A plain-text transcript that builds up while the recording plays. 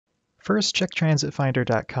First, check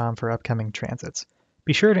transitfinder.com for upcoming transits.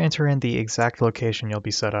 Be sure to enter in the exact location you'll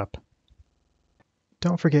be set up.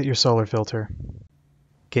 Don't forget your solar filter.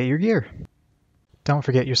 Get your gear. Don't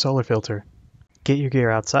forget your solar filter. Get your gear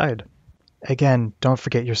outside. Again, don't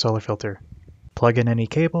forget your solar filter. Plug in any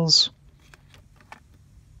cables.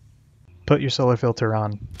 Put your solar filter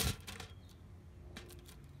on.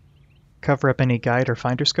 Cover up any guide or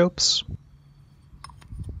finder scopes.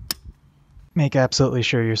 Make absolutely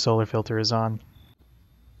sure your solar filter is on.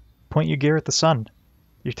 Point your gear at the sun.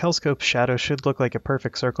 Your telescope's shadow should look like a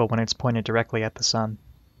perfect circle when it's pointed directly at the sun.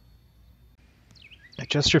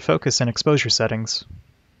 Adjust your focus and exposure settings.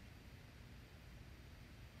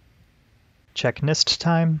 Check NIST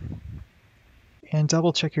time, and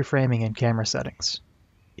double check your framing and camera settings.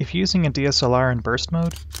 If you're using a DSLR in burst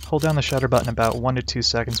mode, hold down the shutter button about 1 to 2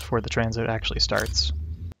 seconds before the transit actually starts.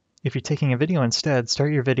 If you're taking a video instead,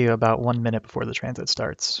 start your video about 1 minute before the transit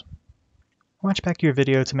starts. Watch back your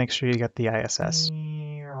video to make sure you get the ISS.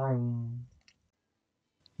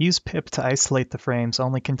 Use PIP to isolate the frames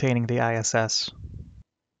only containing the ISS.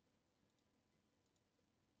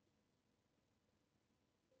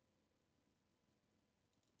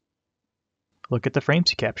 Look at the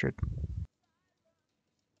frames you captured.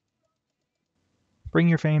 Bring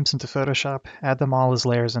your frames into Photoshop, add them all as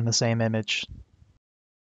layers in the same image.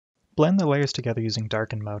 Blend the layers together using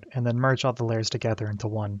darken mode, and then merge all the layers together into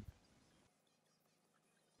one.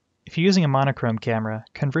 If you're using a monochrome camera,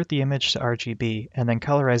 convert the image to RGB and then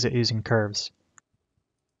colorize it using curves.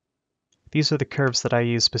 These are the curves that I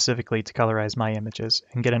use specifically to colorize my images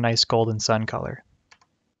and get a nice golden sun color.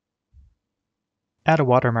 Add a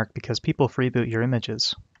watermark because people freeboot your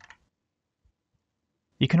images.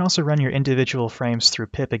 You can also run your individual frames through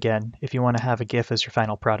PIP again if you want to have a GIF as your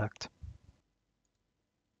final product.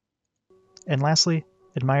 And lastly,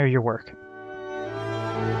 admire your work.